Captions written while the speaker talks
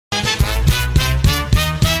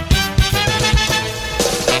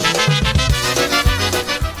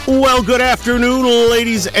Well, good afternoon,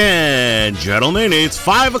 ladies and gentlemen. It's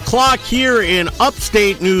 5 o'clock here in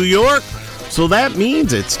upstate New York, so that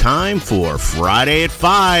means it's time for Friday at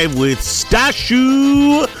 5 with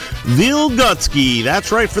Stashu Wilgocki.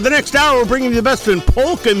 That's right, for the next hour, we're bringing you the best in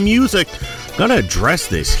polka music. Gonna address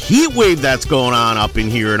this heat wave that's going on up in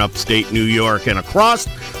here in upstate New York and across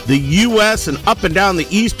the U.S. and up and down the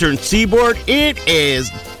eastern seaboard. It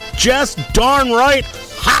is just darn right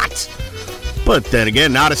hot. But then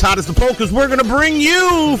again, not as hot as the polkas we're going to bring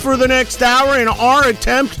you for the next hour in our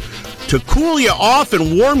attempt to cool you off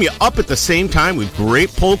and warm you up at the same time with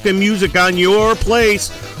great polka music on your place.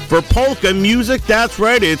 For polka music, that's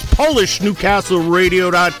right, it's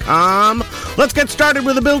PolishNewcastleRadio.com. Let's get started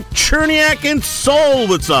with a Bill Cherniak and Soul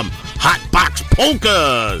with some Hot Box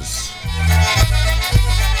Polkas.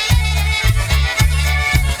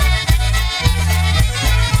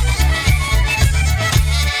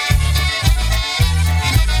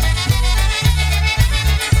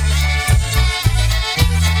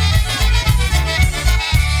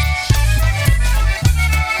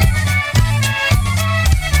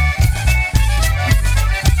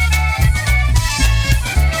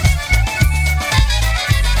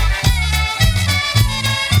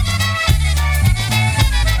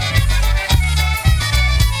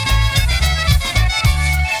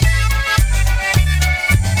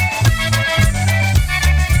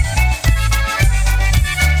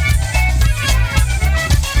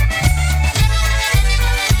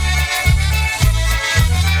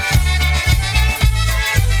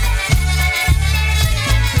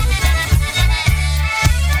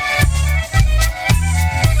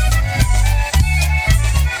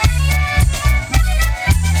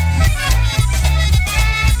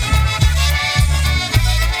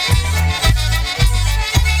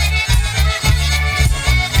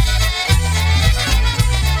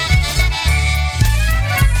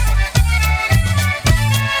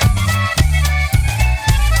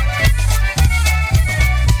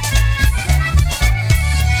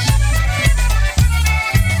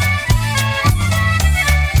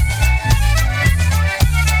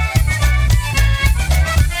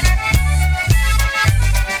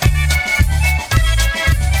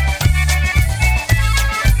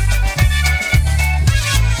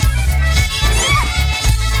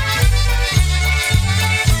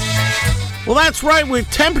 That's right, with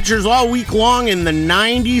temperatures all week long in the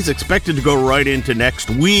 90s, expected to go right into next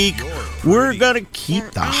week. We're going to keep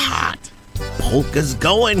the hot polkas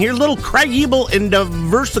going. Here's little Craig Ebel and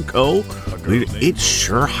Diversico. It's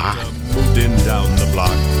sure hot. Moved in down the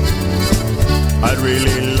block. I'd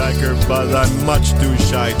really like her, but I'm much too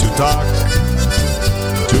shy to talk.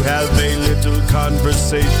 To have a little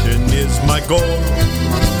conversation is my goal.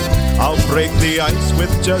 I'll break the ice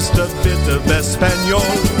with just a bit of Espanol.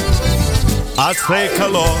 Hace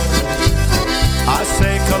calor,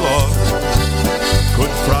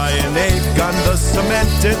 could fry an egg on the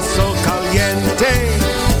cement, it's so caliente.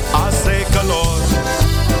 Hace calor,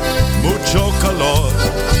 mucho calor.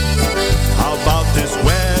 How about this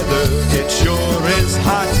weather, it sure is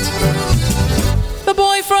hot. The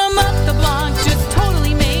boy from up the block just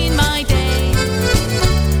totally made my day.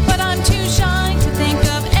 But I'm too shy to think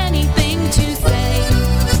of anything to say.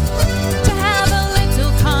 To have a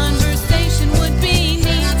little conversation would be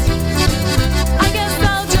neat. I guess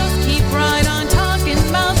I'll just keep right on talking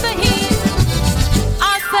about the heat.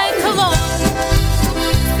 Hace calor,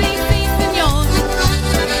 si, si, senor.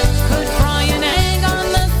 Could fry an egg on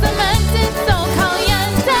the cement, it's so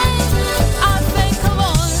caliente. Hace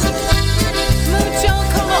calor, mucho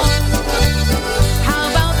calor. How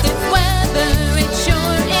about this weather, it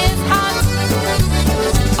sure is hot.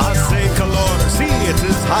 Hace calor, sí, it's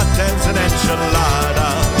as hot as an enchilada.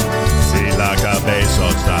 Si la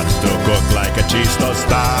cabeza starts to cook like a cheese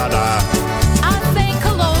tostada. Hace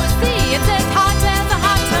calor, sí, it's as hot as a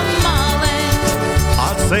hot tamale.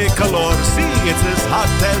 Hace calor, sí, it's as hot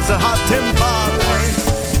as a hot tamale.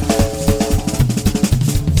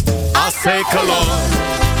 Hace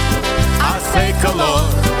calor,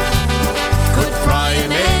 could fry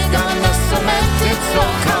an egg on the cement, it's so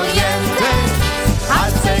caliente.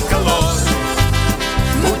 Hace calor,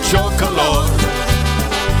 mucho calor.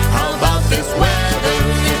 How about this weather,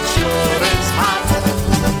 it sure is hot.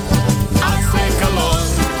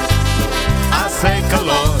 Hace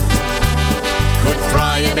calor, could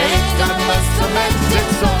fry an egg on the cement,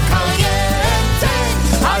 it's so caliente.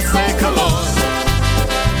 Hace calor,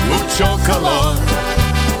 mucho calor.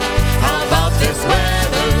 How about this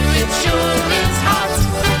weather, it sure is hot.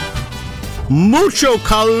 Mucho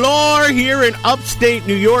calor here in upstate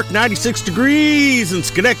New York, 96 degrees in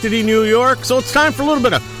Schenectady, New York. So it's time for a little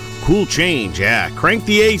bit of Cool change, yeah. Crank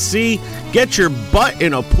the AC, get your butt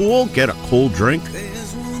in a pool, get a cold drink,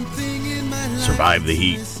 survive the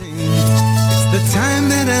heat. It's the time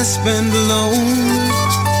that I spend alone,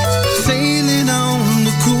 sailing on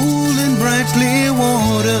the cool and bright clear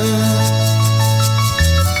water.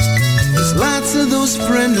 There's lots of those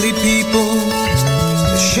friendly people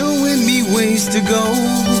showing me ways to go,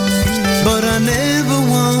 but I never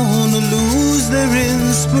want to lose their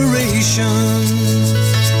inspiration.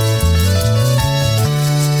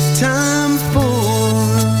 Time for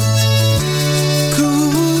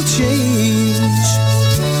cool change.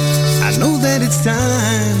 I know that it's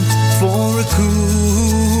time for a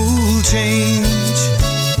cool change.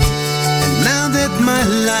 And now that my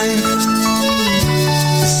life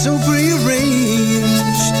is so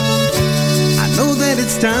prearranged, I know that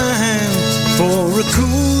it's time for a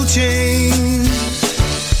cool change.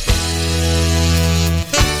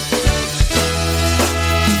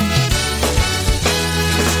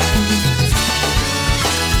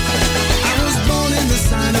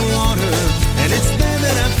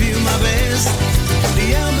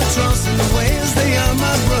 Trust in the ways they are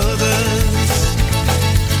my brothers.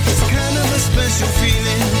 It's kind of a special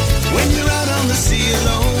feeling when you're out on the sea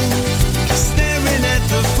alone, staring at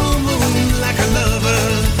the full moon like a lover.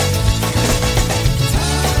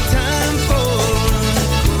 Time for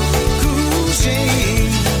cool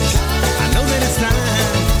change. I know that it's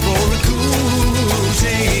time for a cool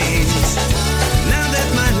change. Now that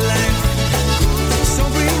my life is so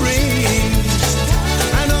rearranged,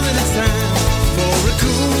 I know that it's time for a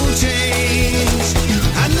cool change.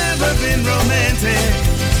 I've never been romantic,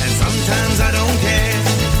 and sometimes I don't care.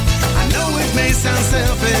 I know it may sound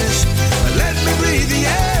selfish, but let me breathe the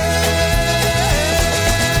air.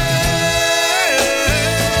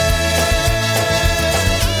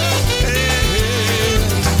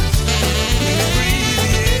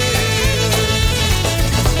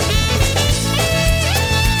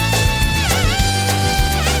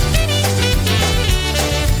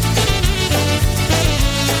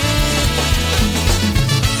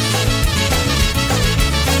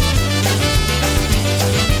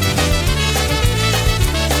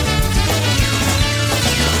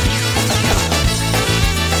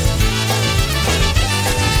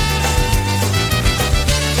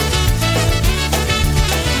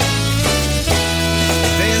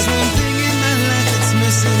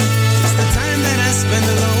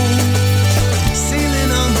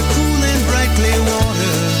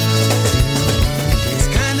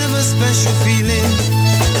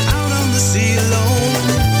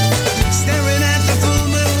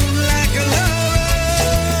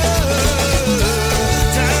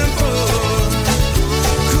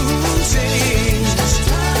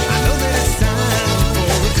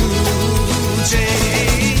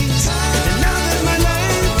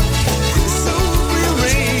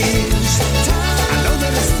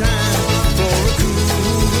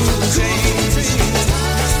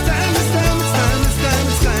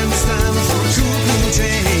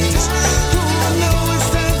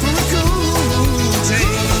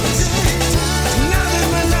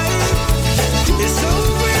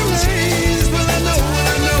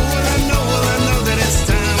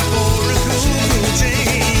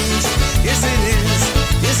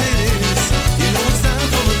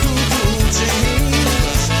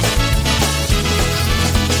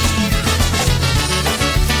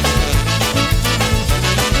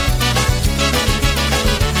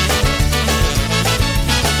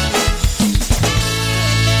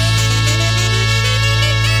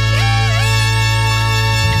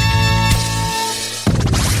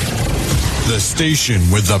 Station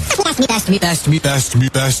with the best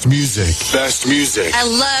music. Best music. I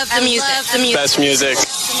love the music. Best music.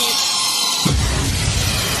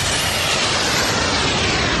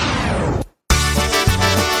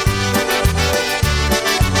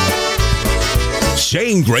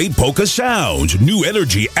 Saying great polka sounds, new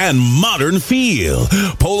energy, and modern feel.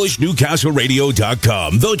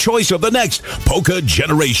 PolishNewcastleRadio.com, the choice of the next polka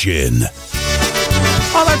generation.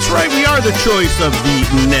 Oh, that's right. We are the choice of the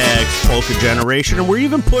next polka generation, and we're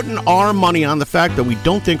even putting our money on the fact that we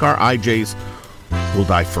don't think our IJs will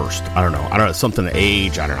die first. I don't know. Something to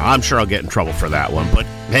age. I don't know. I'm sure I'll get in trouble for that one, but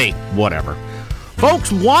hey, whatever.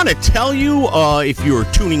 Folks, want to tell you, if you're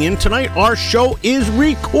tuning in tonight, our show is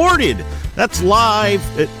recorded. That's live,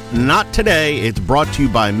 not today. It's brought to you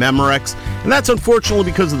by Memorex, and that's unfortunately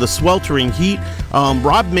because of the sweltering heat.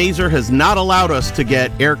 Rob Mazer has not allowed us to get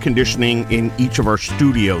air conditioning in each of our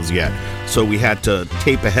studios yet, so we had to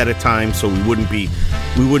tape ahead of time so we wouldn't be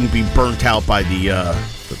burnt out by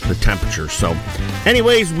the temperature. So,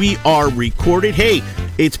 anyways, we are recorded. Hey,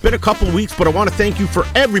 It's been a couple of weeks, but I want to thank you for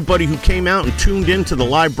everybody who came out and tuned in to the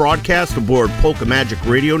live broadcast aboard Polka Magic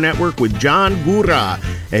Radio Network with John Gura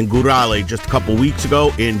and Gurale just a couple weeks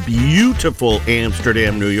ago in beautiful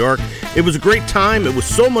Amsterdam, New York. It was a great time. It was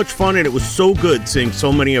so much fun, and it was so good seeing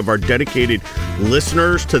so many of our dedicated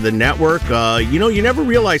listeners to the network. You never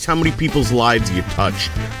realize how many people's lives you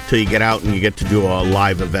touch till you get out and you get to do a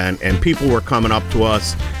live event, and people were coming up to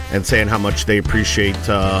us and saying how much they appreciate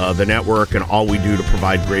the network and all we do to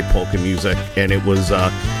provide great polka music, and it was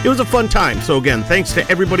a fun time. So again, thanks to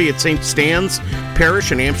everybody at St. Stan's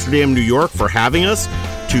Parish in Amsterdam, New York for having us,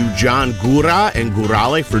 to John Gura and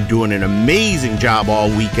Gurale for doing an amazing job all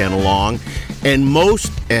weekend long, and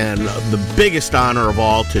the biggest honor of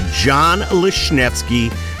all to John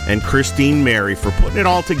Lishnevsky and Christine Mary for putting it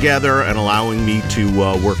all together and allowing me to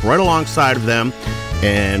work right alongside of them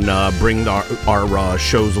and bring our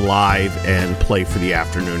shows live and play for the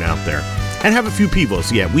afternoon out there. And have a few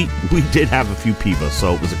pivos. Yeah, we did have a few pivos,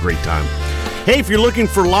 so it was a great time. Hey, if you're looking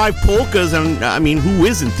for live polkas, and I mean, who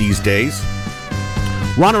isn't these days?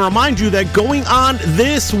 Want to remind you that going on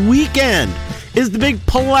this weekend is the big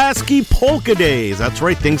Pulaski Polka Days. That's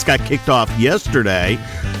right, things got kicked off yesterday,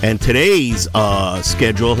 and today's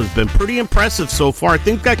schedule has been pretty impressive so far.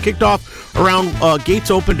 Things got kicked off around,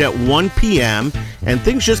 gates opened at 1 p.m., and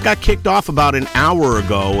things just got kicked off about an hour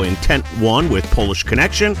ago in Tent 1 with Polish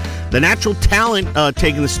Connection. The Natural Talent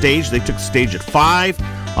taking the stage. They took the stage at 5.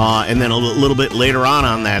 And then a little bit later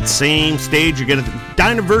on that same stage, you're going to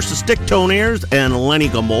Dinah versus Sticktonaires and Lenny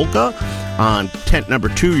Gomolka. On tent number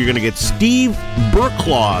 2, you're going to get Steve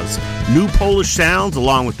Burklaw's New Polish Sounds,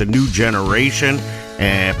 along with the New Generation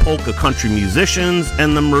and polka country musicians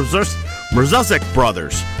and the Mrzuzek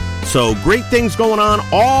Brothers. So great things going on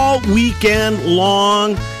all weekend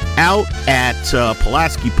long out at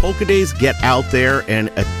Pulaski Polka Days. Get out there and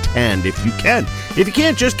attend if you can. If you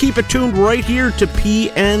can't, just keep it tuned right here to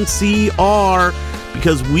PNCR,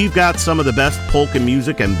 because we've got some of the best polka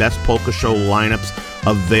music and best polka show lineups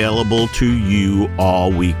available to you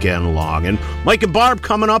all weekend long. And Mike and Barb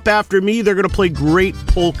coming up after me. They're going to play great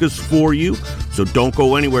polkas for you, so don't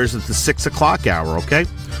go anywhere. It's the 6 o'clock hour, okay?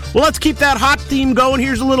 Well, let's keep that hot theme going.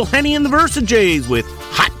 Here's a little Henny and the Versajays with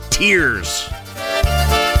Hot Tears.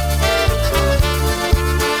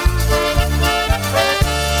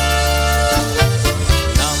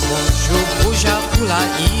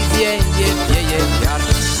 I wieje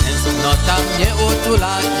wiatr, tęsknota mnie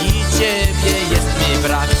otula i ciebie jest mi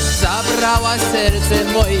brak. Zabrałaś serce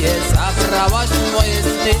moje, zabrałaś moje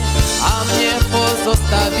sny, a mnie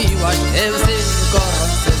pozostawiłaś te łzy,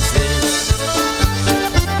 gorące łzy.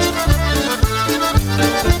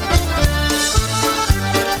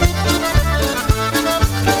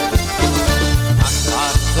 Tak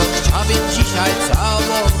bardzo chciałbym dzisiaj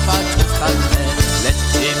całować ostatnie, lecz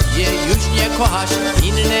ty mnie już nie kochasz,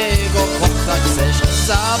 innego chłopca chcesz.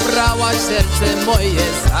 Zabrałaś serce moje,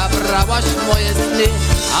 zabrałaś moje sny,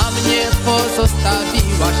 a mnie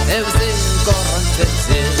pozostawiłaś te łzy, gorące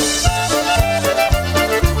łzy.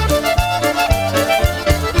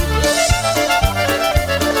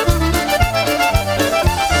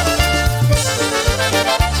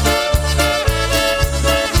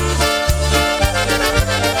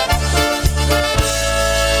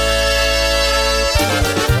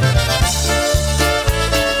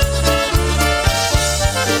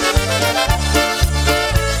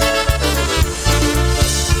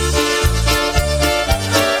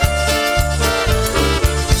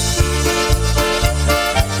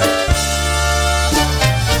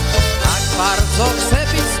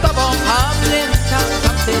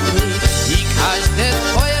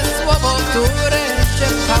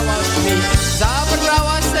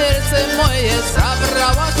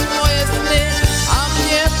 Zabrałaś moje sny, a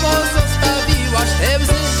mnie pozostawiłaś te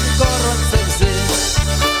łzy, gorące łzy.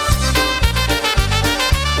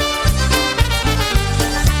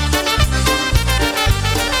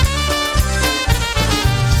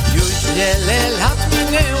 Już wiele lat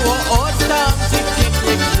minęło od tamtych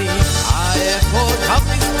pięknych dni, a echo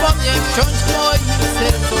tamtych wspomnień wciąż w moim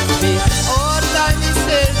sercu tkwi. Oddaj mi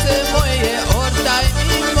serce moje, oddaj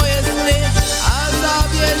mi moje sny, a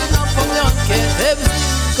zabierz nam pamiątkę te łzy,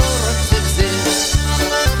 gorące łzy.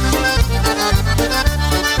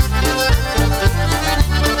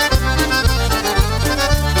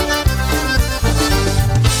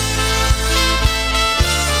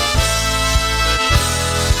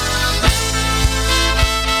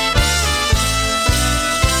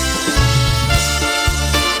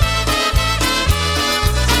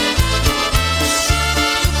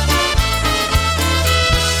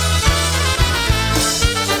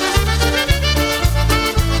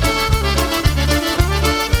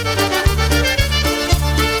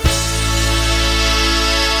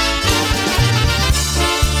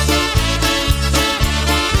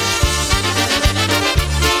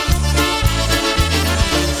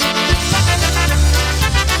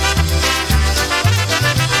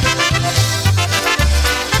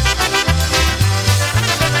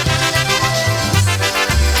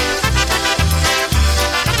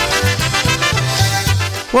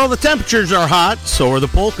 Well, the temperatures are hot, so are the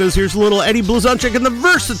polkas. Here's a little Eddie Blazonczyk and the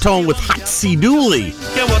Versatone with Hatsy Dooley.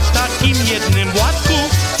 O takim jednym władku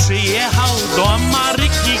przyjechał do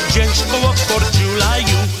Ameryki gdzieś koło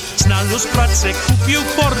Kordziulaju. Znalazł pracę, kupił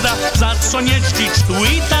Forda, za co jeździć tu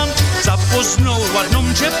i tam. Zapoznał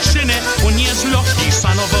ładną dziewczynę, on jest Loki,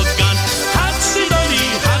 son of a gun. Hatsy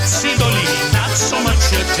Dooley, not so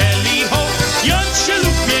much a telly ho. Ja cię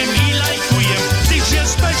lubię i lajkuję, tyś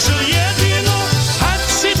jest special jedyno.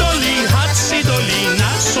 Hatsy Dooley,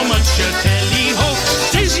 not so much a telly ho.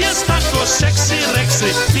 Tyś jest tako sexy,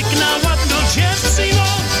 reksy, piękna, ładna dziewczyno.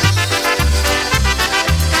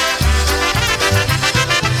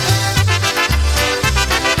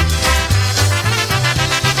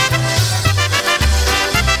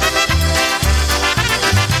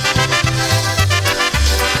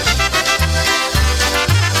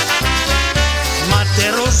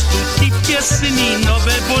 Syni,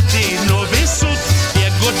 nowe buty, nowy sud.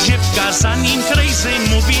 Jego dziewka za nim crazy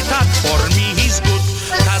mówi tak, for me he's good.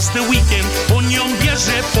 Każdy weekend on ją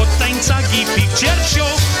bierze po tańcach i picture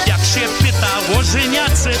show. Jak się pyta o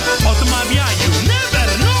żeniacy, odmawiają, never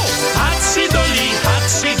know. Hatsy Dooley,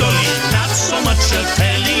 not so much a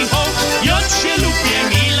telly ho. Ja cię lubię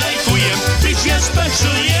i lajkuję, tyś jest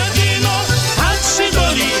special jedyno. Hatsy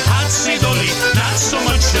Dooley, not so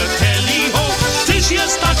much a telly ho. Tyś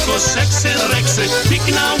jest tako sexy, reksy,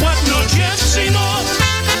 piękna, ładna dziewczyno.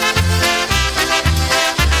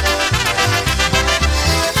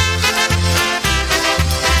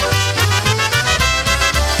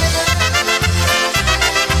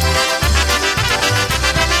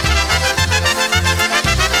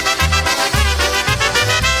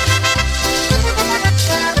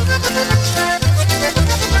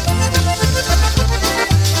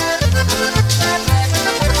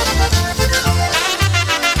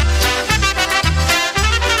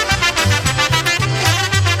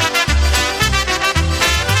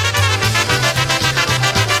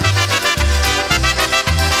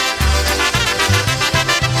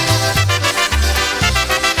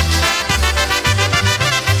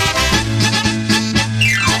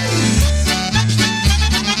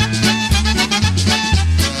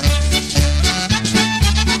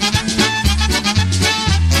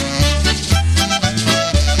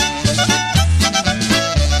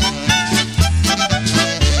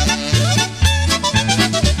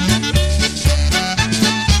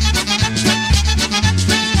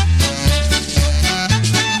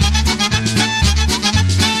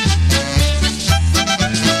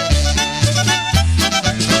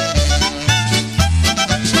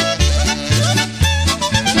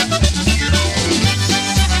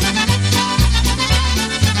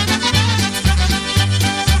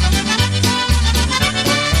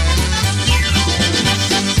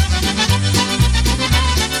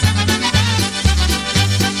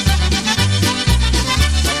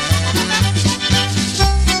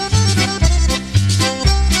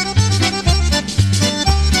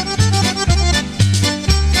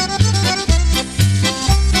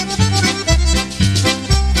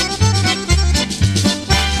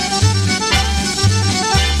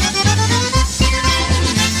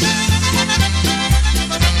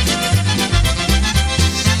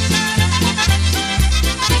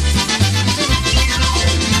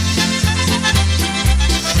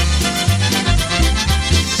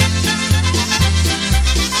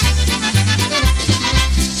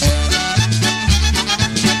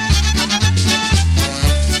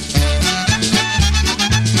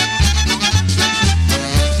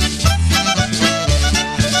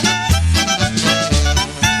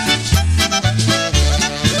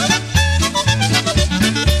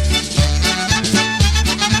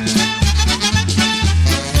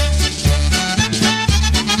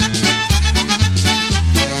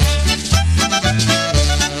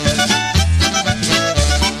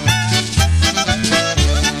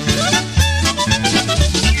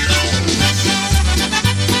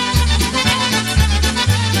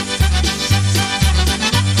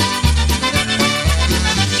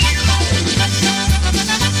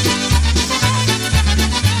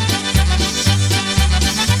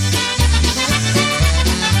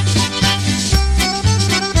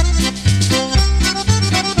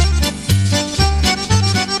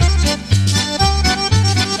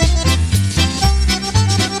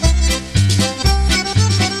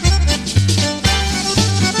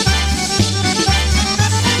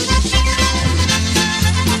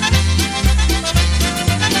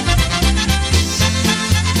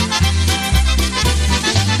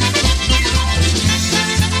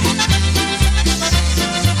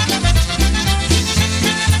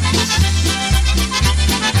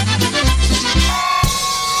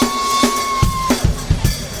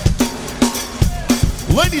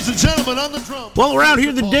 Ladies and gentlemen, on the drum. Well, around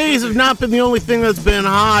here, the days have not been the only thing that's been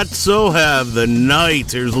hot, so have the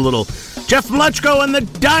nights. Here's a little Jeff Mleczko and the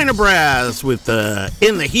Dynabrass with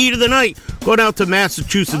In the Heat of the Night. Going out to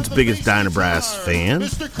Massachusetts' biggest Dynabrass fan.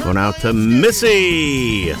 Going out to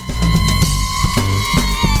Missy.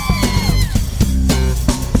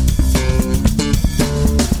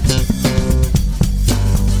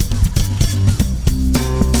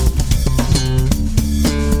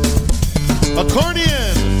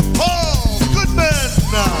 Accordion, Paul Goodman.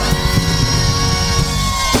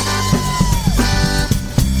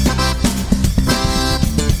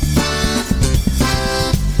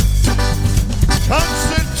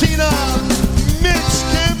 Constantina Mitch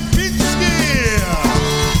Kempinski.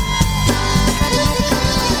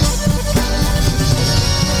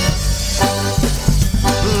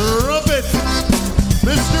 Trumpet,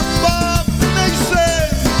 Mr. Bob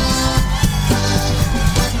Mason.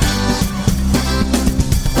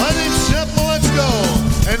 My name's Jeff Mleczko,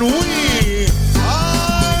 and we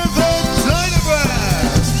are the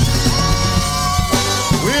Dynabrass.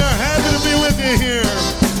 We are happy to be with you here.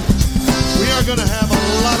 We are going to have a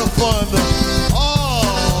lot of fun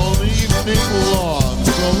all evening long.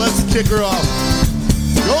 So let's kick her off.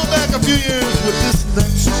 Going back a few years with this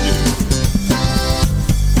next tune.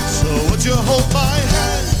 So would you hold my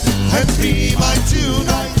hand and be my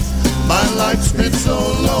tonight? My life's been so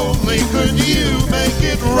lonely, could you make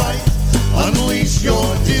it right? Unleash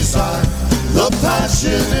your desire, the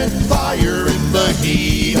passion and fire in the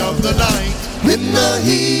heat of the night. In the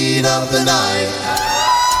heat of the night.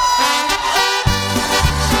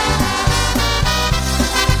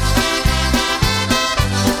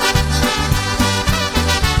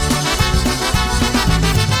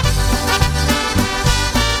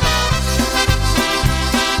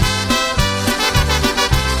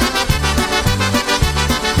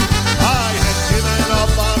 I had given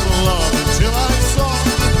up on love until I saw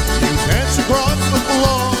you dance across the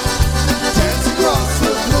floor, dance across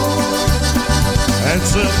the floor. And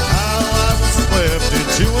somehow I was slipped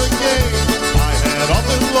into a game I had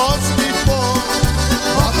often lost before,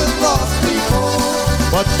 often lost before.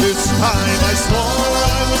 But this time I swore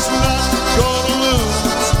I was not gonna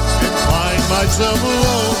lose and find myself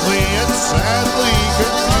lonely and sadly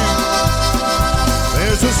confused.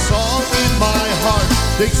 There's a song in my heart,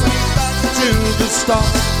 takes me back to the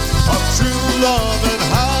start of true love and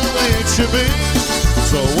how it should be.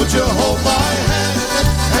 So would you hold my hand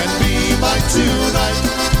and be my tonight?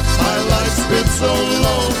 My life's been so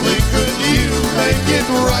lonely, could you make it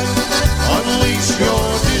right? Unleash your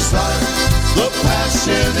desire, the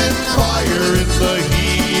passion and fire in the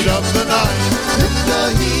heat of the night. In the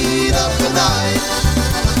heat of the night.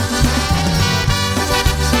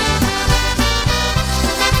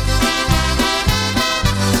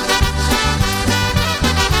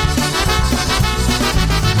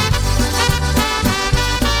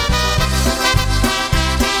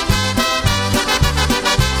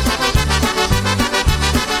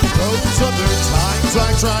 Those other times I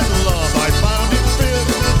tried to love, I found it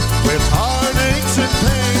bitter with heartaches and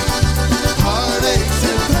pain, heartaches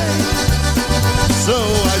and pain. So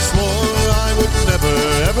I swore I would never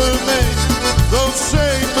ever make those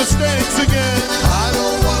same mistakes again. I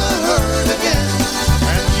don't wanna hurt again.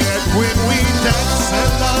 And yet when we dance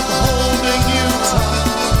and I'm holding you tight,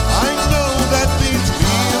 I know that these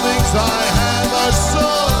feelings I have are so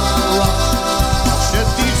right. I'll shed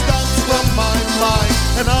these doubts from my mind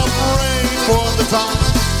and I'll pray for the time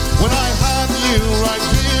when I have you right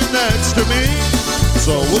here next to me.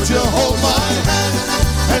 So would you hold my hand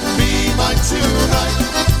and be my tonight?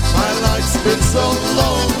 My life's been so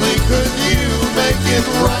lonely, could you make it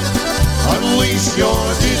right? Unleash your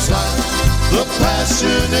desire, the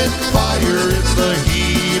passion and fire in the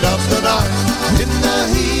heat of the night. In the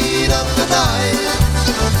heat of the night.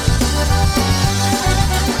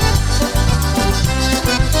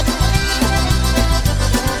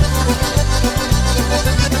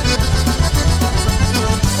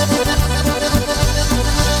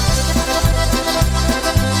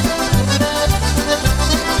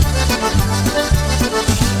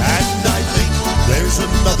 And I think there's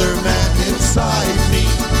another man inside me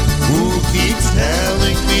who keeps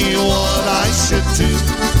telling me what I should do.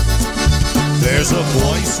 There's a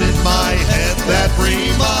voice in my head that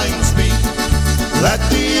reminds me that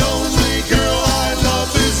the only girl I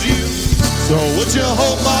love is you. So would you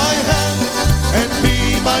hold my hand and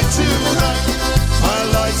be my tonight? My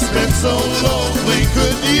life's been so lonely,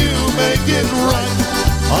 could you make it right?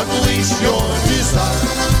 Unleash your desire,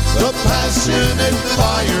 the passion and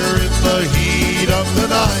fire in the heat of the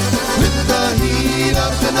night. In the heat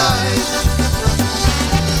of the night.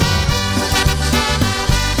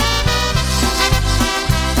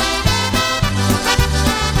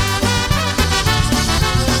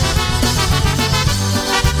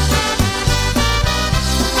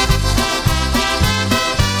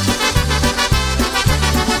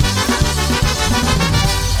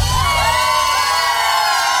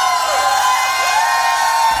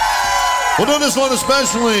 We'll do this one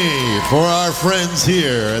especially for our friends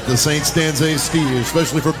here at the St. Stan's AC,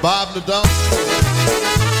 especially for Bob Nadal.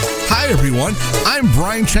 Hi, everyone. I'm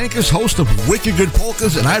Brian Chankus, host of Wicked Good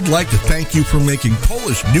Polkas, and I'd like to thank you for making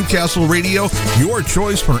Polish Newcastle Radio your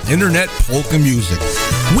choice for internet polka music.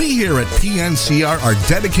 We here at PNCR are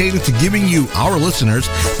dedicated to giving you, our listeners,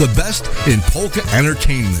 the best in polka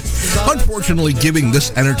entertainment. Unfortunately, giving this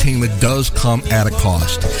entertainment does come at a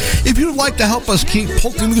cost. If you'd like to help us keep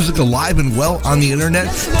polka music alive and well on the internet,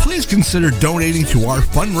 please consider donating to our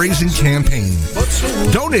fundraising campaign.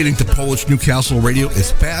 Donating to Polish Newcastle Radio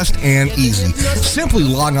is fast and easy. Simply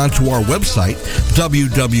log on to our website,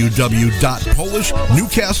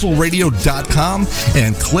 www.polishnewcastleradio.com,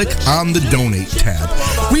 and click on the Donate tab.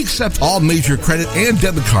 We accept all major credit and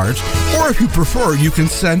debit cards, or if you prefer, you can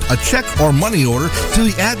send a check or money order to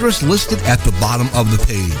the address listed at the bottom of the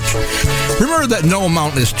page. Remember that no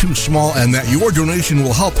amount is too small and that your donation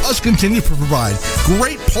will help us continue to provide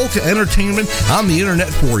great polka entertainment on the internet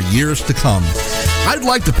for years to come. I'd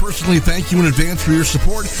like to personally thank you in advance for your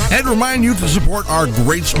support and remind you to support our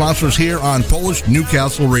great sponsors here on Polish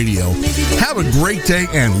Newcastle Radio. Have a great day,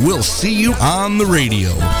 and we'll see you on the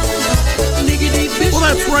radio. Well,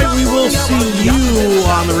 that's right. We will see you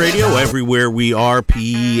on the radio everywhere we are.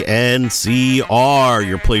 PNCR,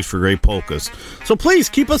 your place for great polkas. So please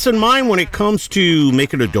keep us in mind when it comes to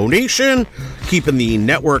making a donation, keeping the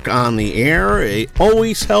network on the air. It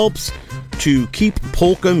always helps to keep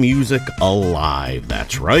polka music alive.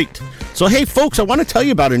 That's right. So, hey, folks, I want to tell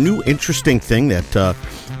you about a new interesting thing that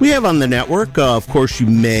we have on the network. Of course, you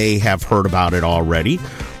may have heard about it already.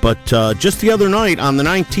 But just the other night, on the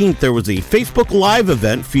 19th, there was a Facebook Live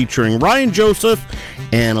event featuring Ryan Joseph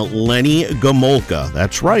and Lenny Gomulka.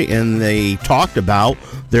 That's right. And they talked about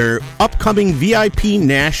their upcoming VIP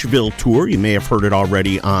Nashville tour. You may have heard it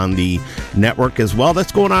already on the network as well.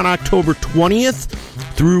 That's going on October 20th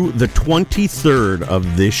through the 23rd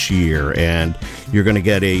of this year. And you're going to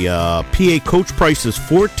get a PA coach price is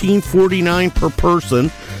 $14.49 per person,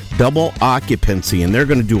 double occupancy. And they're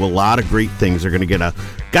going to do a lot of great things. They're going to get a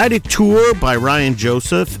guided tour by Ryan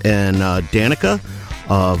Joseph and Danica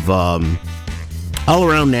of all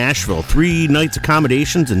around Nashville. 3 nights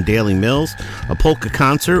accommodations in Daly Mills, a polka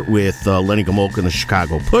concert with Lenny Gomulka and the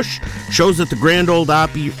Chicago Push, shows at the Grand Ole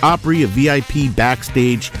Opry, a VIP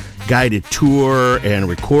backstage guided tour and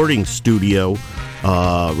recording studio,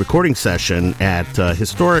 recording session at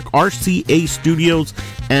historic RCA Studios,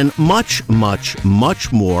 and much, much,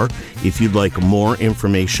 much more. If you'd like more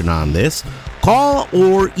information on this, call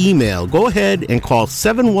or email. Go ahead and call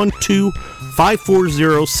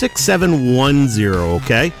 712-540-6710,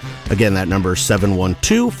 okay? Again, that number is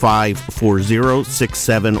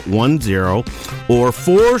 712-540-6710, or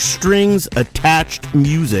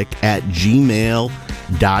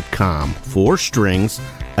 4stringsattachedmusic@gmail.com.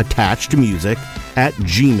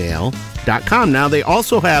 4stringsattachedmusic@gmail.com. Now, they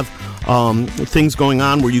also have things going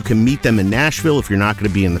on where you can meet them in Nashville if you're not going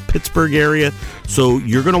to be in the Pittsburgh area. So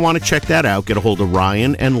you're going to want to check that out. Get a hold of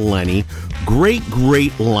Ryan and Lenny. Great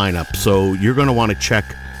lineup. So you're going to want to check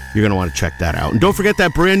that out. And don't forget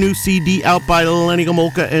that brand new CD out by Lenny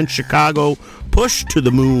Gomulka and Chicago Push, To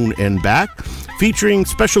the Moon and Back, featuring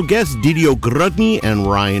special guests Didio Grudny and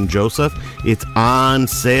Ryan Joseph. It's on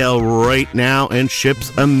sale right now and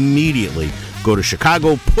ships immediately. Go to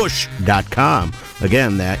chicagopush.com.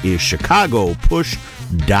 Again, that is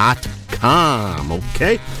chicagopush.com.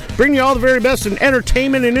 Okay? Bring you all the very best in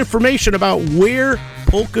entertainment and information about where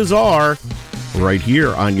polkas are right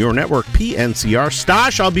here on your network, PNCR.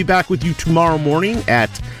 Stash, I'll be back with you tomorrow morning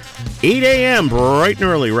at 8 a.m. bright and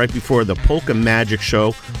early, right before the Polka Magic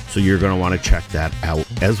Show. So you're going to want to check that out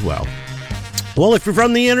as well. Well, if you're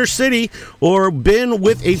from the inner city or been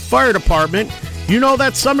with a fire department, you know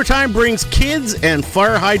that summertime brings kids and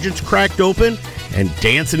fire hydrants cracked open and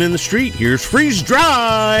dancing in the street. Here's Freeze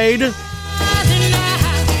Dried.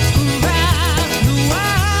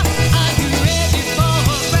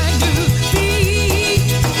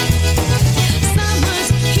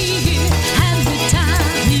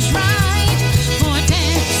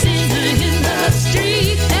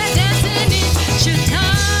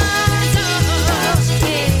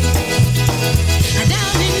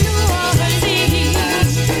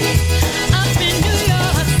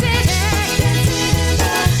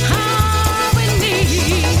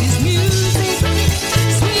 Music.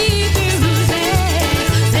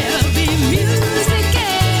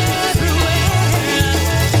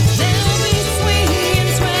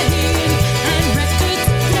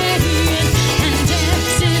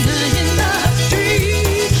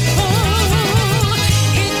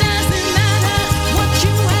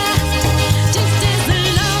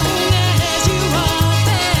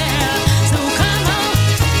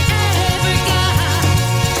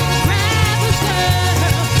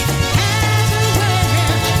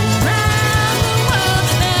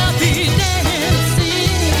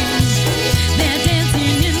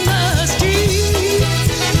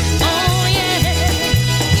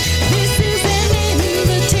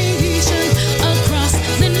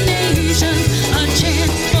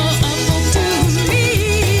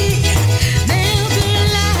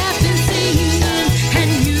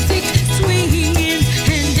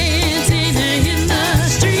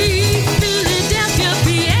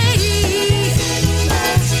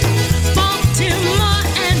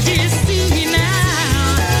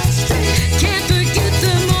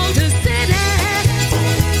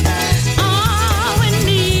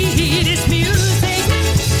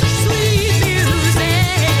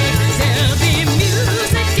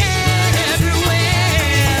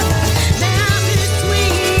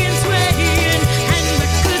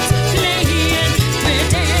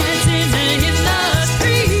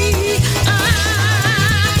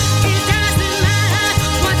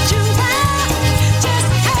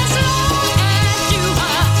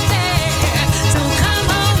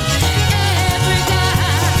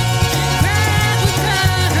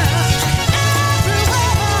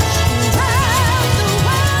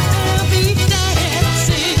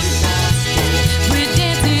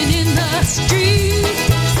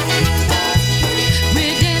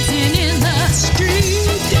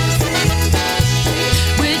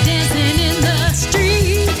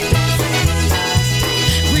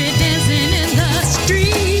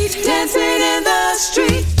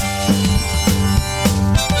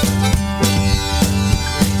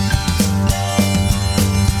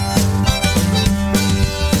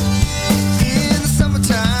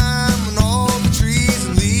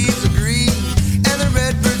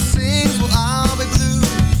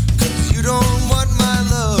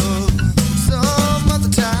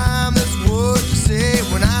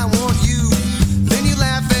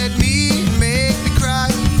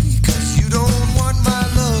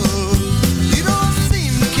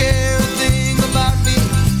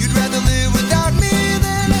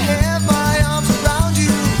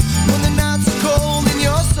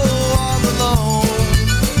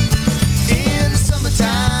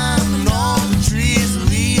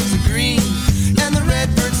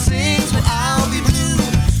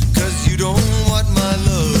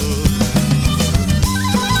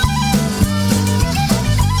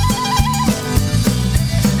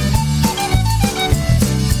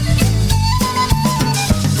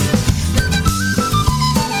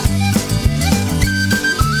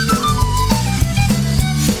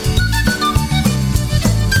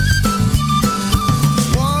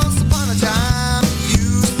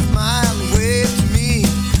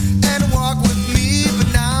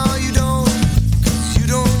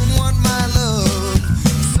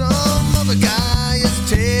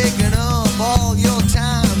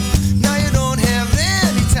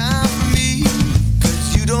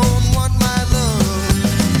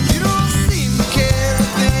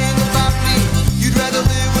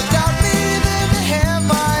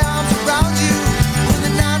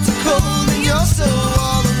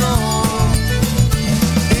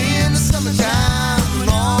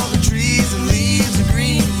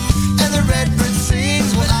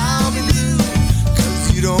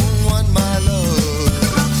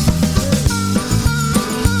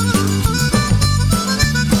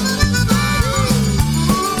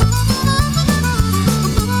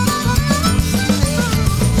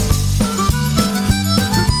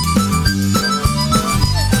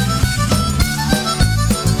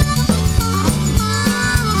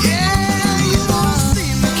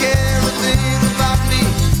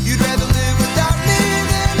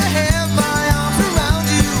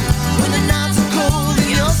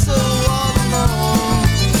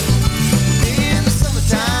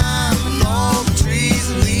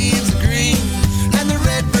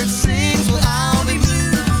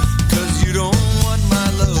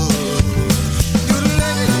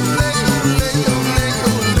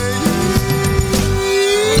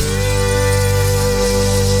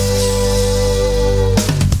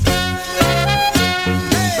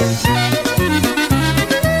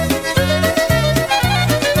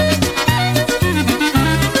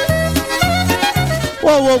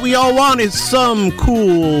 what we all want is some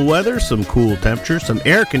cool weather, some cool temperature, some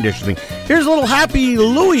air conditioning. Here's a little Happy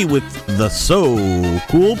Louie with the So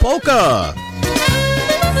Cool Polka.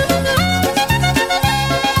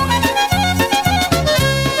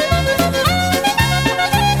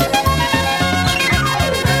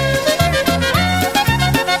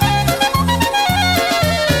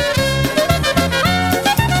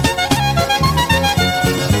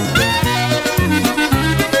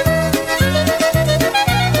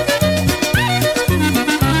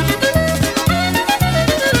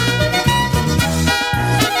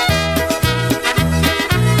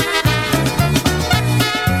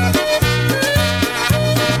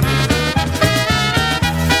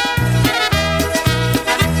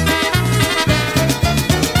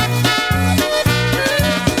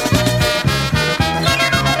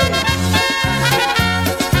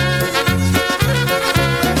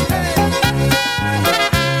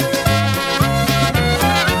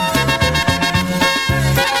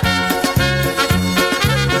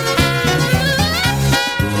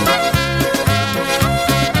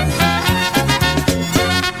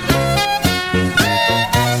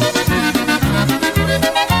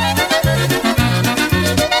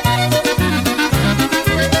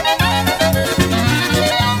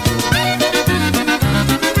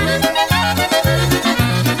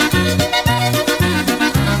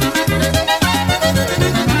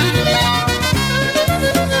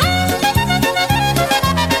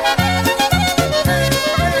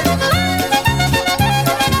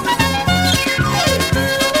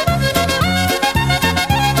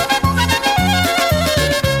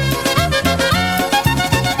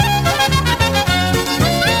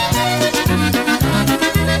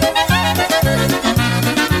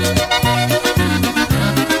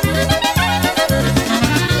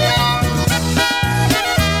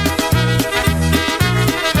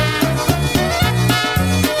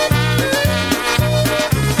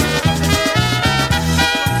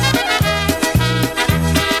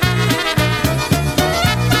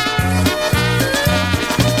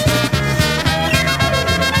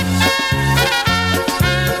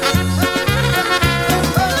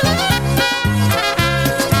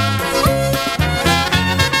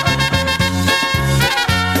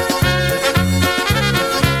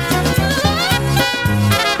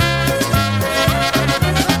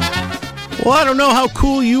 Well, I don't know how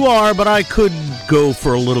cool you are, but I could go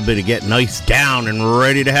for a little bit of getting iced down and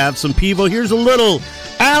ready to have some Pivo. Here's a little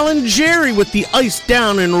Alan Jerry with the Iced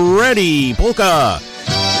Down and Ready polka.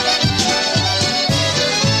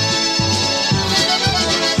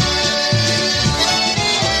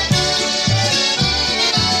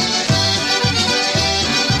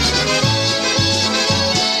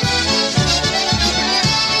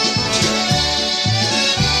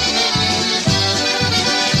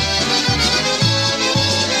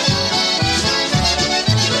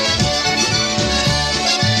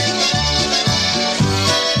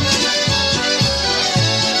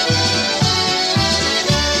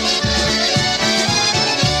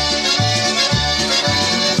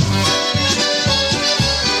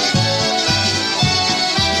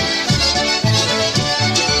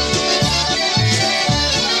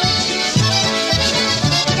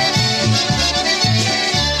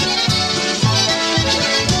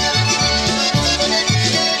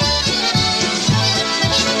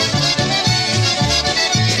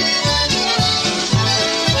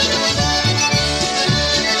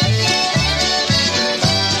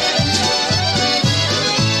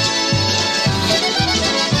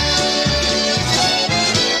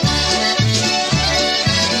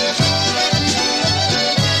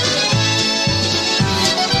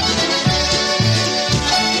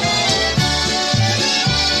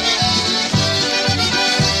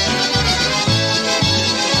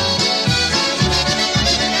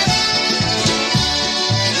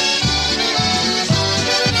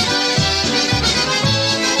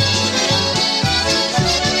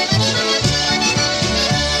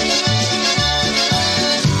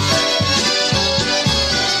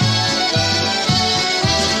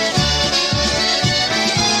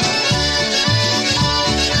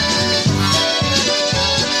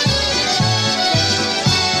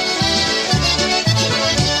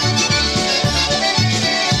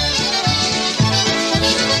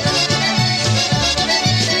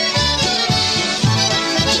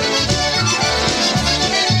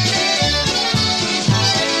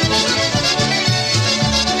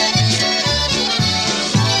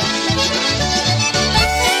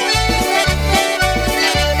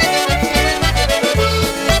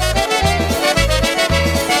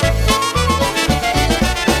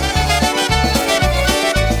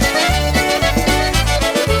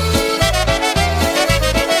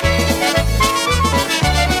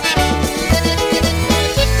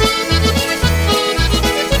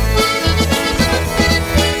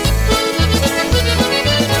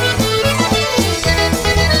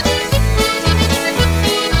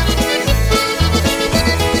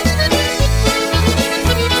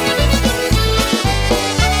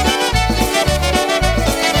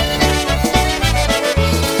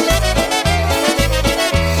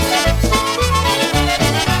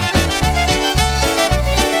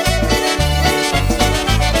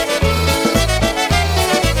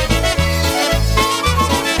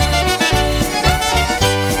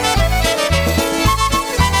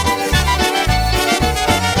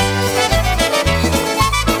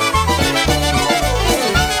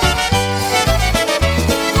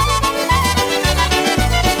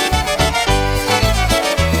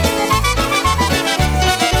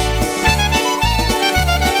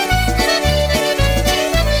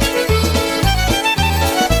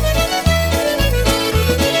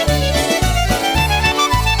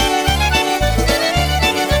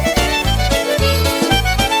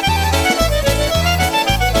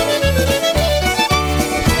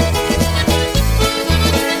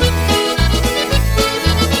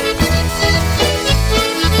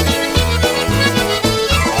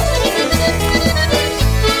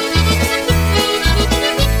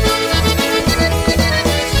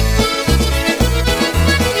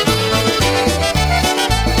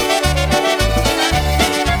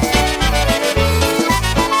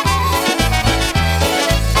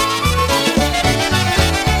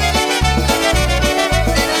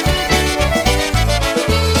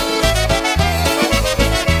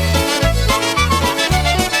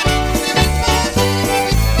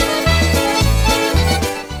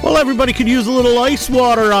 everybody could use a little ice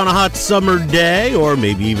water on a hot summer day, or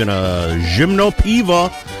maybe even a Gymno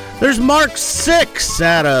Piva. There's Mark 6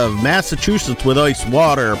 out of Massachusetts with Ice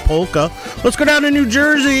Water Polka. Let's go down to New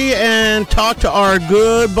Jersey and talk to our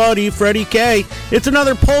good buddy Freddie K. It's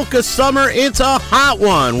another polka summer. It's a hot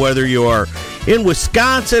one, whether you're in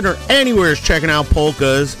Wisconsin or anywhere checking out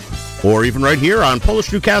polkas, or even right here on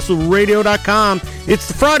PolishNewcastleRadio.com. It's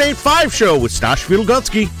the Friday at 5 show with Stash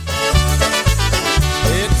Wielgocki.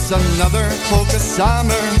 It's another polka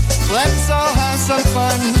summer. Let's all have some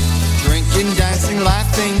fun. Drinking, dancing,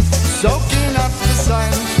 laughing, soaking up the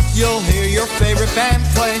sun. You'll hear your favorite band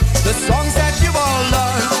play the songs that you all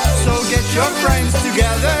love. So get your friends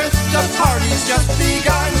together, the party's just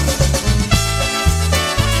begun.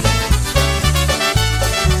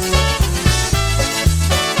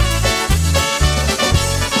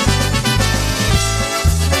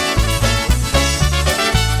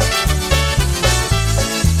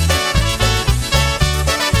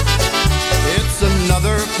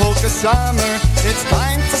 Polka summer, it's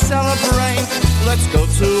time to celebrate. Let's go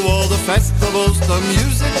to all the festivals, the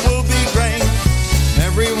music will be great.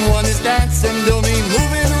 Everyone is dancing, they'll be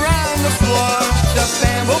moving around the floor. The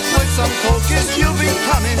band will play some polkas, you'll be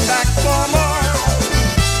coming back for more.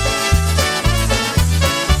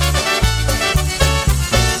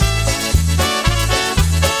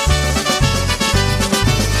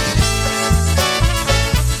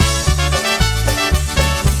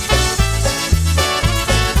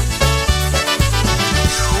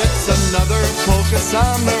 Another polka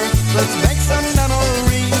summer, let's make some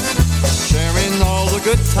memories, sharing all the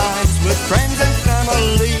good times with friends and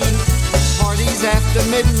family. Parties after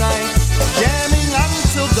midnight, jamming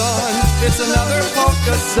until dawn. It's another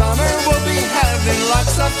polka summer, we'll be having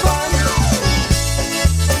lots of fun.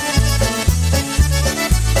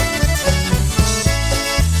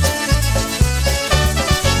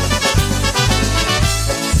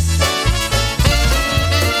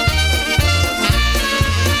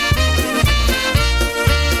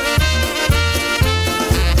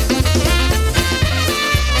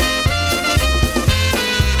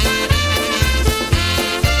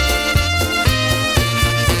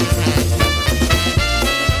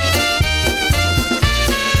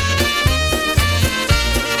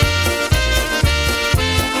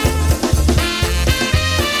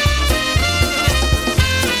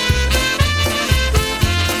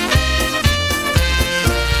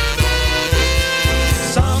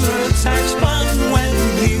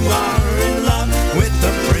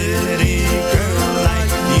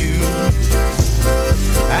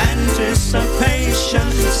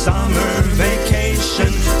 Summer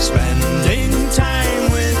vacation, spending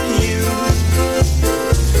time with you.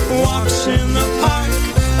 Walks in the park,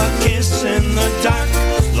 a kiss in the dark,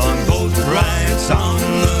 long boat rides on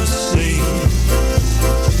the sea.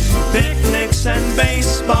 Picnics and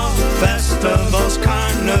baseball, festivals,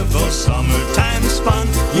 carnivals, summertime fun,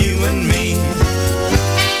 you and me.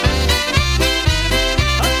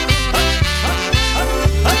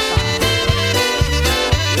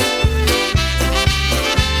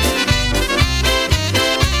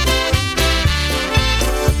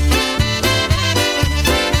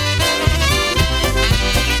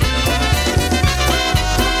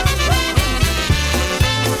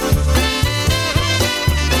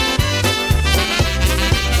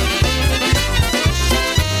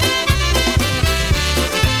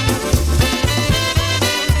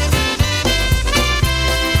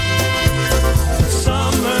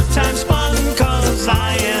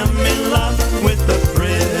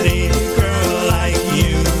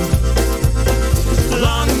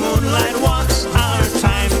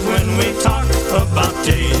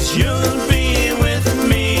 You'll be with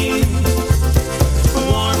me.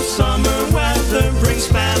 Warm summer weather brings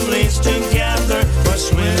families together for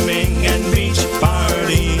swimming and beach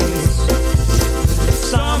parties.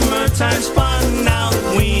 Summertime's fun now,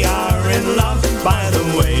 we are in love. By the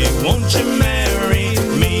way, won't you marry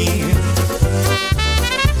me?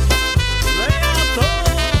 Lay out those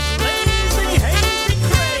lazy, hazy,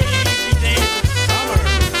 crazy days of summer.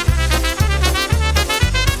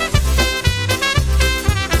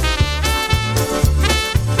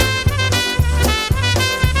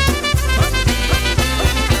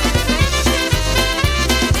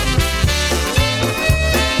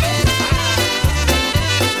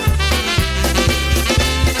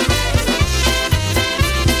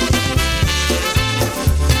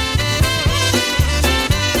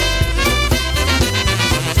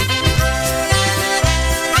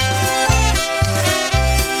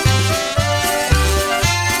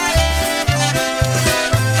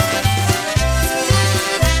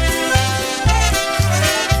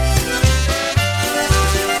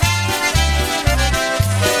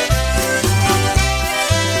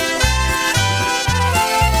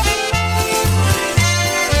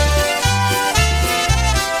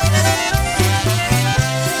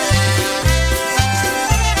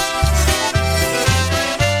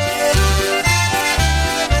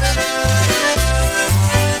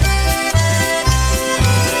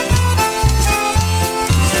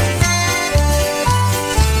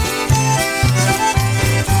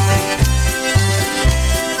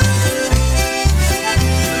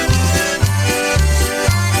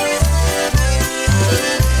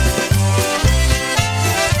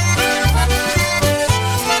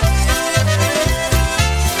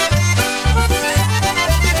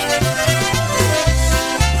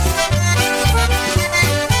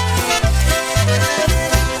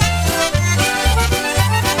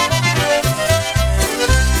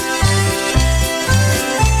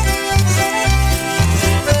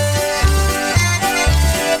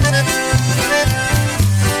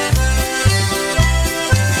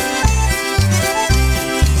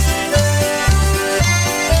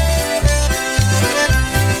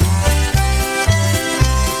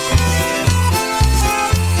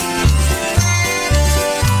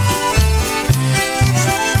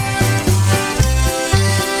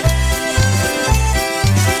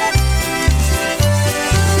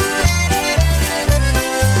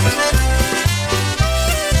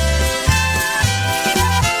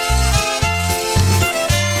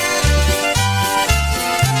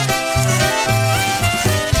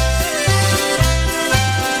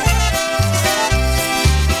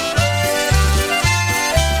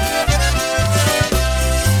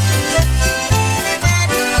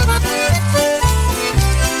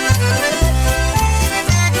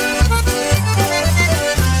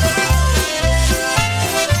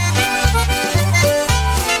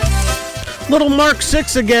 Little Mark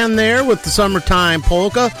 6 again there with the Summertime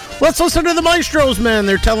Polka. Let's listen to the Maestros, men.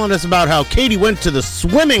 They're telling us about how Katie went to the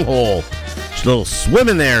swimming hole. She's a little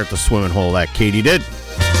swimming there at the swimming hole, that Katie did.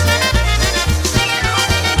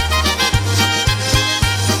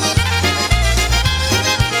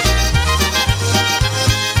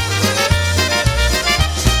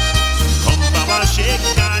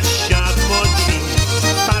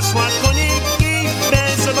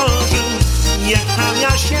 Jechał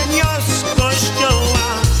jasienią z kościoła,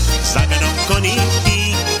 zagadał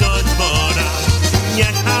koniki do dwora.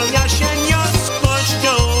 Jechał jasienią z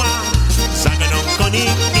kościoła, zagadał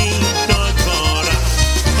koniki do dwora.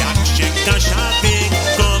 Jak się Kasia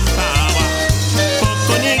wykąpała,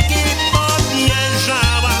 po koniki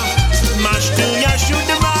podjeżdżała. Masz tu, Jasiu,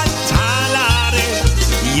 2 talary,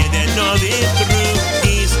 jeden nowy,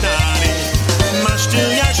 drugi stary. Masz tu,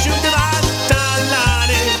 Jasiu, 2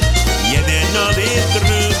 talary, jeden nowy,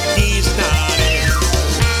 drugi stary.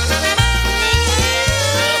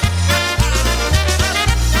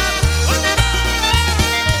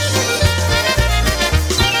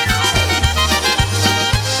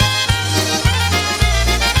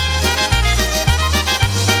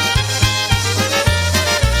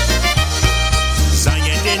 Za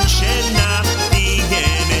jeden się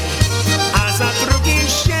napijemy, a za drugi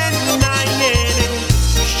się najemy.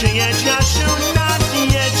 Przyjedź, Jasiu, nad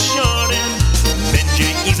jeziorem,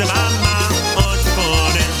 będzie izba ma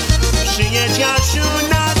otworem. Przyjedź, Jasiu,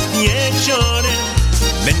 nad jeziorem,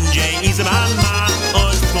 będzie izba ma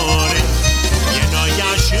otworem. Jeno,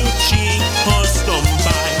 Jasiu, cicho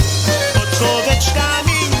stąpaj, pod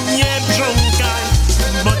kołeczkami nie brząkaj,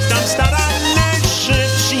 bo tam stara leży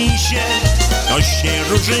ci się, to się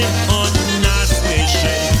róży, ona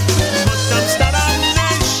słyszy. Bo tam stara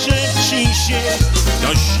leży ci się,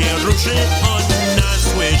 to się róży, ona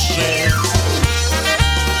słyszy.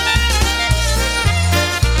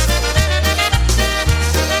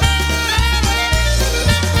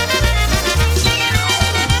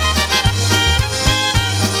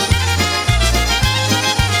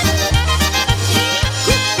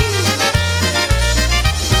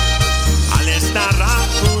 Ale stara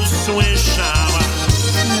usłyszała,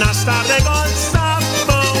 na starego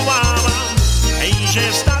zawołała.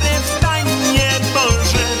 Hejże, stary, wstań, nie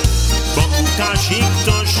Boże, bo u Kasi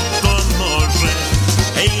ktoś pomoże.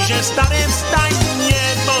 Hejże, stary, wstań, nie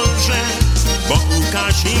Boże, bo u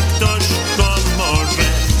Kasi ktoś pomoże.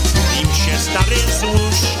 Im się stary z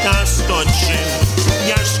łóżka skoczył,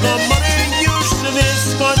 jak z komory już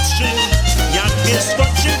wyskoczył. Jak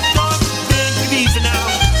wyskoczył, to wygwizdał,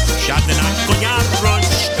 siadł na konia,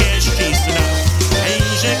 rączkę ścisnął.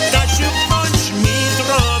 Hejże, Kasiu, bądź mi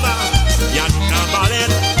zdrowa, jak kawaler,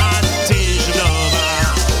 a ty żdowa.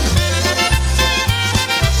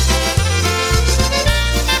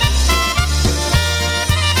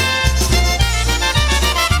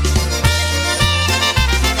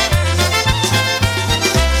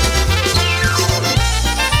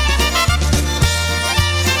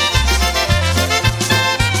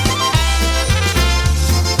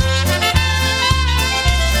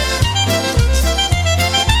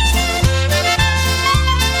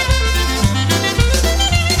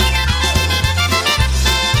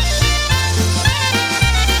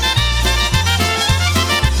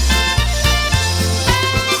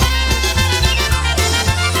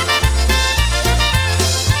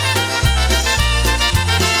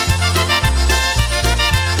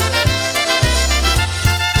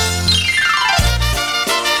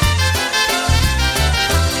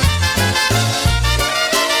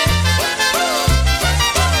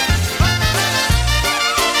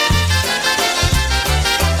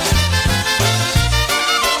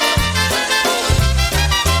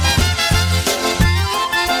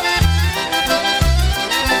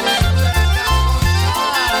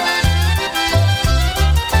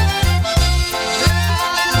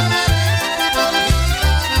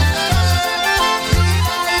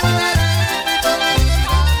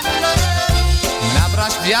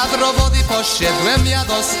 Wiadro wody poszedłem ja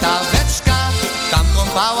do staweczka, tam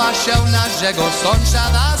kąpała się naszego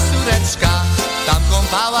sąsiada córeczka. Tam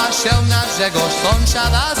kąpała się naszego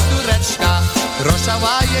sąsiada córeczka.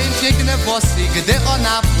 Roszała jej piękne włosy, gdy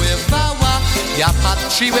ona pływała. Ja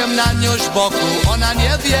patrzyłem na nią z boku, ona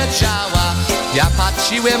nie wiedziała. Ja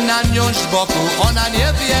patrzyłem na nią z boku, ona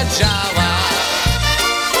nie wiedziała.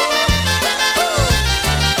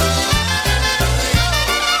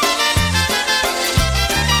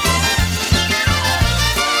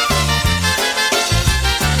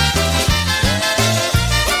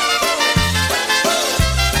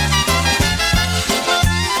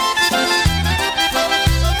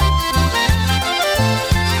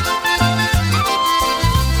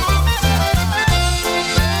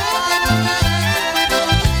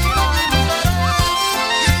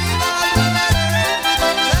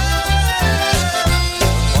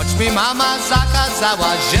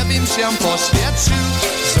 kazała, żebym się poświęcił.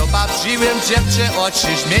 Zobaczyłem dziewczę oczy,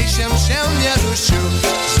 śmiej się nie ruszył.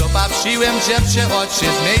 Zobaczyłem dziewczę oczy,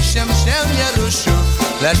 śmiej się nie ruszył.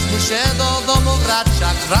 Lecz muszę do domu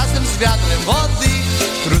wracać razem z wiatrem wody.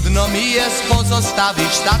 Trudno mi jest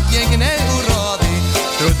pozostawić tak piękne urody.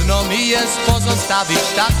 Trudno mi jest pozostawić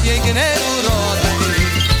tak piękne urody.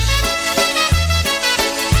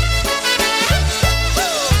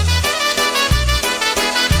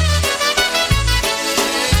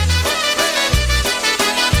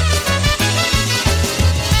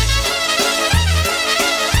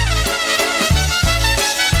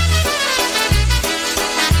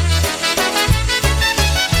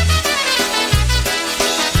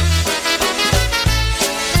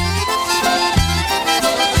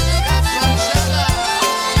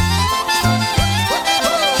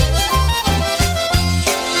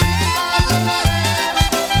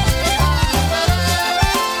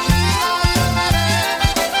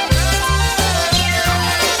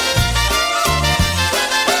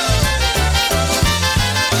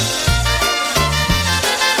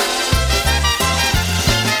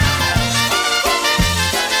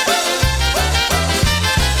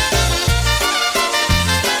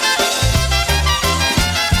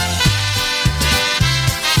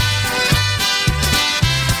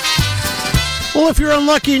 If you're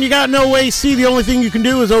unlucky and you got no AC, the only thing you can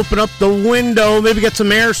do is open up the window, maybe get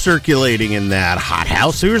some air circulating in that hot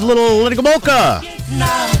house. So here's a little Litigabulka.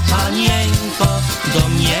 Panienko, do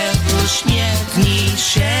mnie uśmiechnij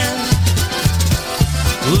się.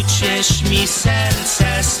 Uciesz mi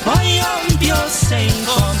serce swoją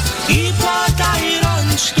piosenką i podaj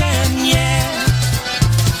rączkę mnie.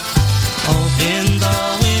 Open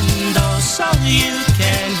the window so you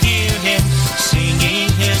can hear him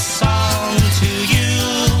singing his song to you.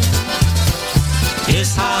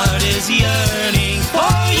 His heart is yearning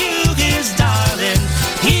for you, his darling.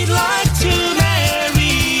 He'd like to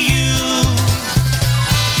marry you.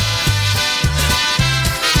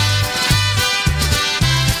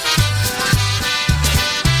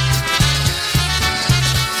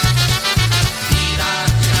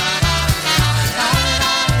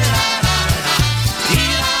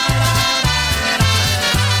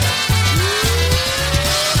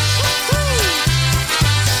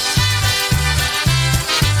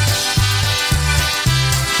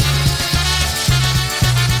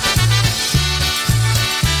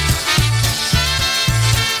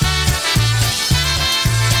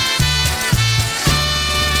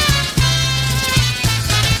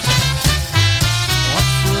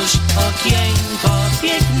 Okienko,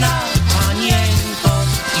 piękna panienko,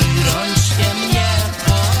 i rączkę mnie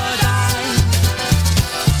podaj.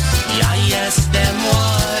 Ja jestem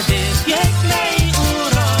młody, pięknej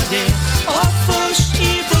urody, otwórz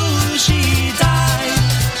i buzi daj.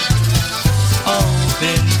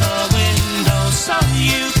 Open the window so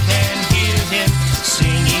you can hear him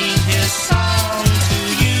singing his song to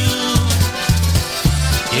you.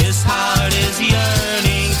 His heart is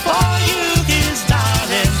yearning for you, his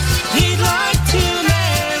darling. He'd like to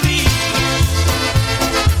marry you.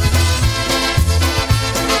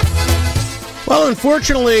 Well,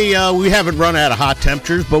 unfortunately, we haven't run out of hot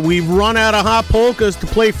temperatures, but we've run out of hot polkas to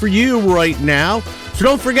play for you right now. So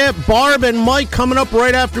don't forget, Barb and Mike coming up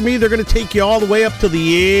right after me. They're going to take you all the way up to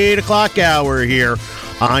the 8 o'clock hour here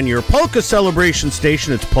on your polka celebration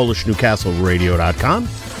station. It's PolishNewcastleRadio.com.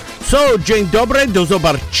 So, dzień dobry, do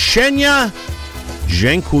zobaczenia.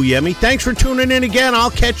 Dziękujemy. Thanks for tuning in again.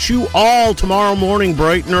 I'll catch you all tomorrow morning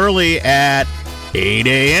bright and early at 8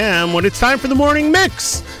 a.m. when it's time for the morning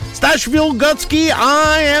mix. Stashville Gutsky,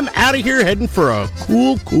 I am out of here heading for a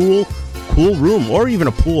cool room or even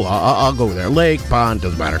a pool. I'll go there. Lake, pond,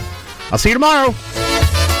 doesn't matter. I'll see you tomorrow.